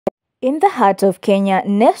In the heart of Kenya,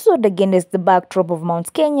 nestled against the backdrop of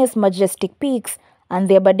Mount Kenya's majestic peaks and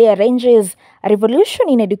the Aberdare ranges, a revolution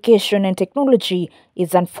in education and technology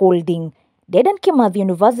is unfolding. Dedan Kimathi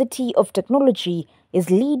University of Technology is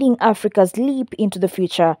leading Africa's leap into the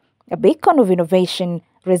future, a beacon of innovation,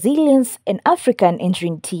 resilience, and African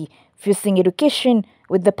ingenuity, fusing education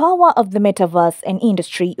with the power of the Metaverse and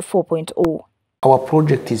Industry 4.0. Our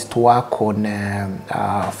project is to work on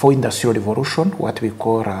for industrial revolution, what we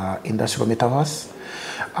call industrial metaverse.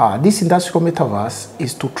 This industrial metaverse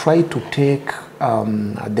is to try to take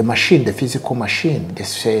the machine, the physical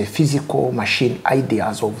machine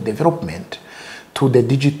ideas of development to the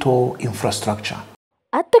digital infrastructure.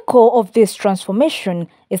 At the core of this transformation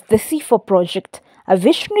is the SIFA Project, a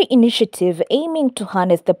visionary initiative aiming to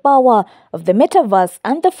harness the power of the metaverse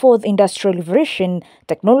and the fourth industrial revolution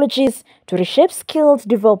technologies to reshape skills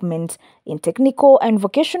development in technical and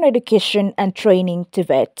vocational education and training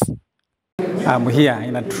TVET. I'm here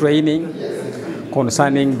in a training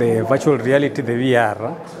concerning the virtual reality, the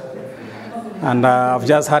VR, and I've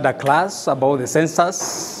just had a class about the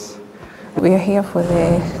sensors. We are here for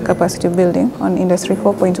the capacity building on Industry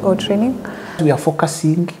 4.0 training. We are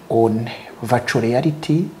focusing on virtual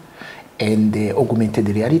reality and augmented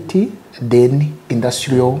reality, then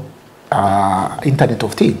industrial Internet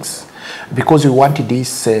of Things. Because we want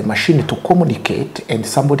this machine to communicate and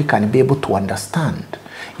somebody can be able to understand.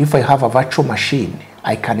 If I have a virtual machine,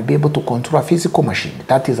 I can be able to control a physical machine.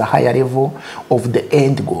 That is a higher level of the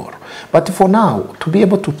end goal. But for now, to be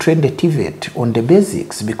able to train the TVET on the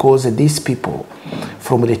basics, because these people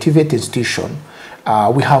from the TVET institution,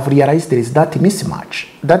 we have realized there is that mismatch.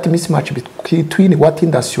 That mismatch between what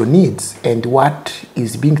industry needs and what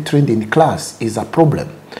is being trained in class is a problem.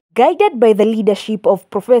 Guided by the leadership of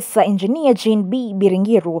Professor Engineer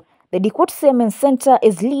Byiringiro, the DeKUT Siemens Centre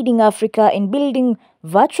is leading Africa in building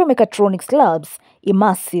Virtual Mechatronics Labs,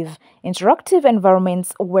 immersive, interactive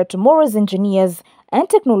environments where tomorrow's engineers and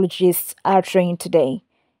technologists are trained today.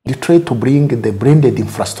 We try to bring the branded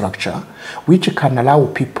infrastructure which can allow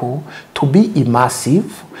people to be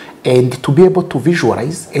immersive and to be able to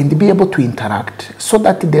visualize and be able to interact so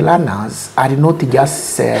that the learners are not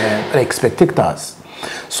just like spectators.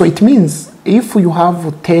 So it means if you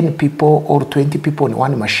have 10 people or 20 people in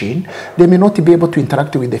one machine, they may not be able to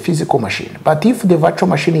interact with the physical machine. But if the virtual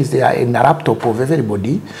machine is there in the laptop of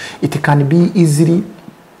everybody, it can be easily,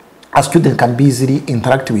 a student can be easily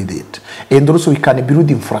interact with it. And also we can build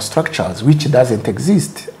infrastructures which doesn't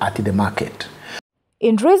exist at the market.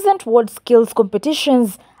 In recent world skills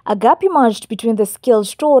competitions, a gap emerged between the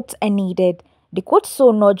skills taught and needed. DeKUT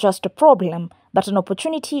saw not just a problem, but an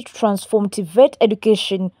opportunity to transform TVET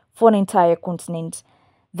education for an entire continent.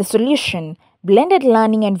 The solution: blended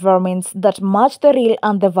learning environments that match the real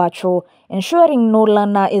and the virtual, ensuring no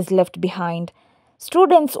learner is left behind.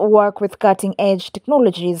 Students work with cutting-edge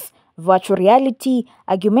technologies, virtual reality,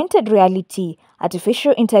 augmented reality,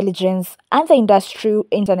 artificial intelligence, and the industrial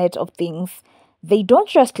Internet of Things. They don't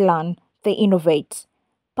just learn, they innovate.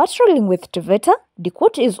 Patrolling with TVET,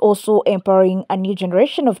 DeKUT is also empowering a new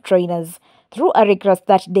generation of trainers through a rigorous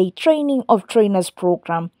 30-day training of trainers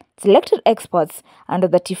program. Selected experts under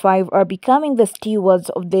 35 are becoming the stewards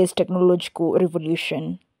of this technological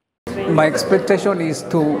revolution. My expectation is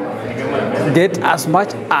to get as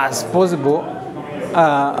much as possible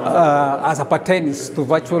as pertains to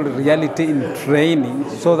virtual reality in training,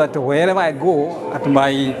 so that wherever I go at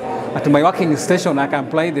my working station, I can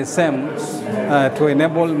apply the same to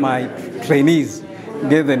enable my trainees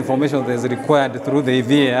get the information that is required through the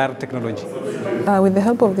VAR technology. With the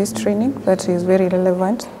help of this training that is very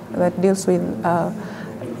relevant, that deals with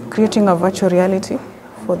creating a virtual reality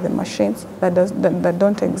for the machines that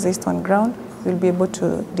don't exist on ground, we'll be able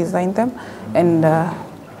to design them and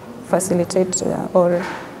facilitate or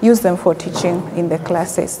use them for teaching in the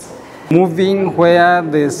classes. Moving where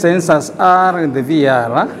the sensors are in the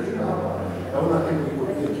VR.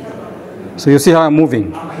 So you see how I'm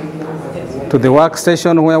moving to the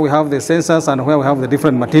workstation where we have the sensors and where we have the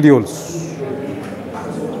different materials.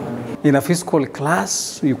 In a physical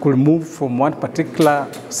class, you could move from one particular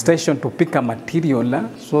station to pick a material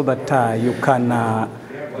so that you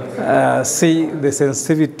can see the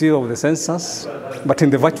sensitivity of the sensors. But in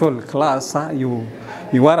the virtual class,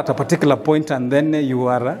 you are at a particular point and then you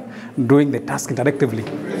are doing the task interactively.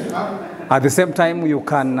 At the same time, you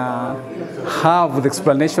can have the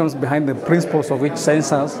explanations behind the principles of each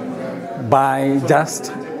sensors by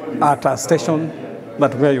just at a station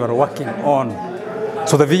that where you are working on.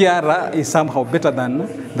 So the VR is somehow better than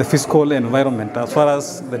the physical environment as far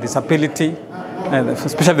as the disability, and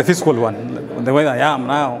especially the physical one, the way I am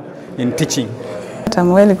now in teaching. that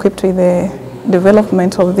I'm well equipped with the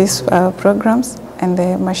development of these programs and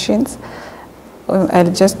the machines.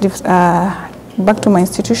 I'll just back to my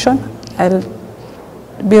institution. I'll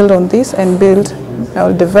build on this and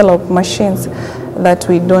I'll develop machines that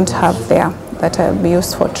we don't have there, that will be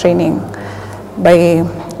used for training, by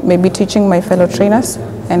maybe teaching my fellow trainers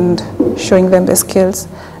and showing them the skills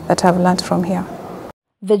that I've learned from here.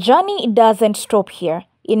 The journey doesn't stop here.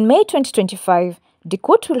 In May 2025,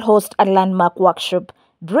 DeKUT will host a landmark workshop,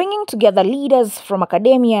 bringing together leaders from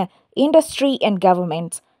academia, industry, and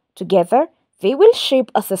government. Together, they will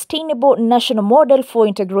shape a sustainable national model for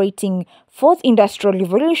integrating fourth industrial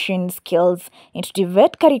revolution skills into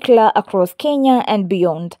TVET curricula across Kenya and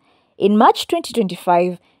beyond. In March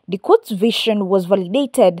 2025, DeKUT's vision was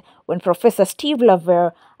validated when Professor Steve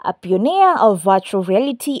Laver, a pioneer of virtual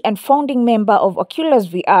reality and founding member of Oculus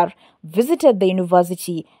VR, visited the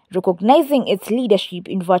university, recognizing its leadership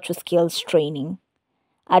in virtual skills training.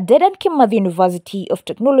 At Dedan Kimathi University of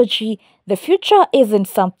Technology, the future isn't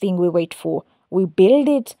something we wait for. We build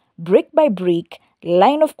it brick by brick,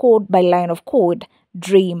 line of code by line of code,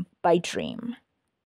 dream by dream.